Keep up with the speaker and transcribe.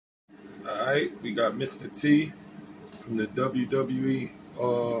Alright, we got Mr. T from the WWE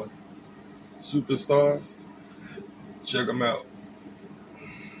Superstars. Check him out.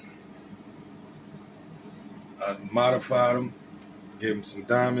 I modified him, gave him some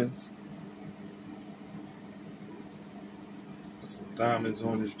diamonds. Put some diamonds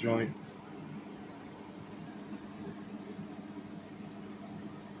on his joints.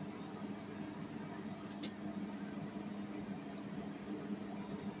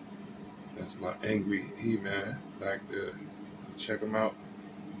 That's my angry He-Man back there. Check him out.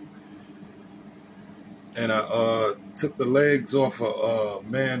 And I took the legs off of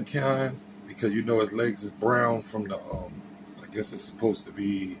Mankind because you know his legs is brown from the I guess it's supposed to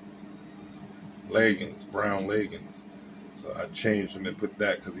be leggings, brown leggings. So I changed them and put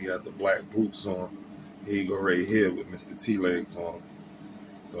that because he had the black boots on. Here you go right here with Mr. T legs on.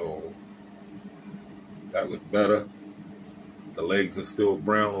 So that looked better. The legs are still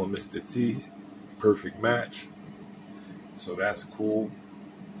brown on Mr. T. Perfect match. So that's cool.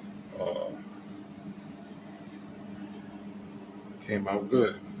 Came out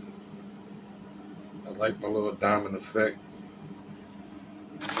good. I like my little diamond effect.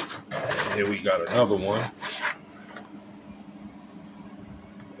 Here we got another one.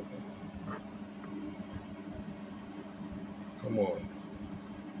 Come on.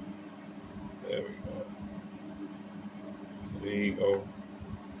 There we go. There you go.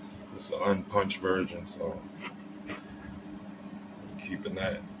 It's an unpunched version, so I'm keeping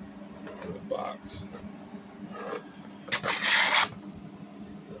that in the box.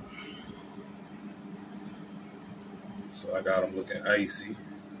 So I got them looking icy.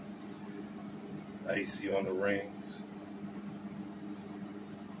 Icy on the rings.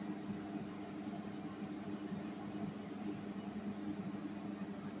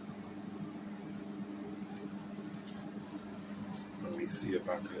 Let me see if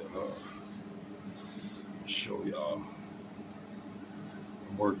I could show y'all.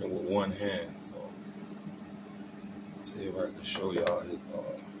 I'm working with one hand, so see if I can show y'all his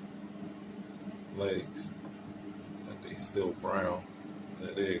legs. They still brown.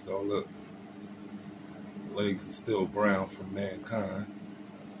 There you go, look. Legs are still brown from Mankind.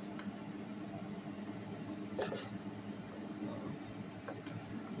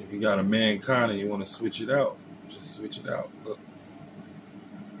 If you got a Mankind and you want to switch it out, just switch it out. Look.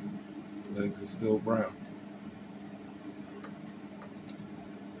 Legs are still brown.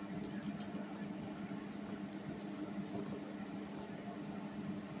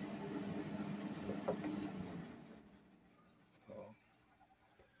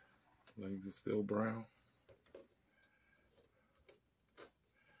 Legs are still brown.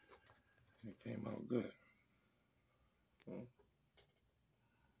 It came out good.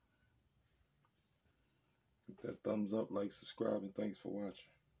 Hit that thumbs up, like, subscribe, and thanks for watching.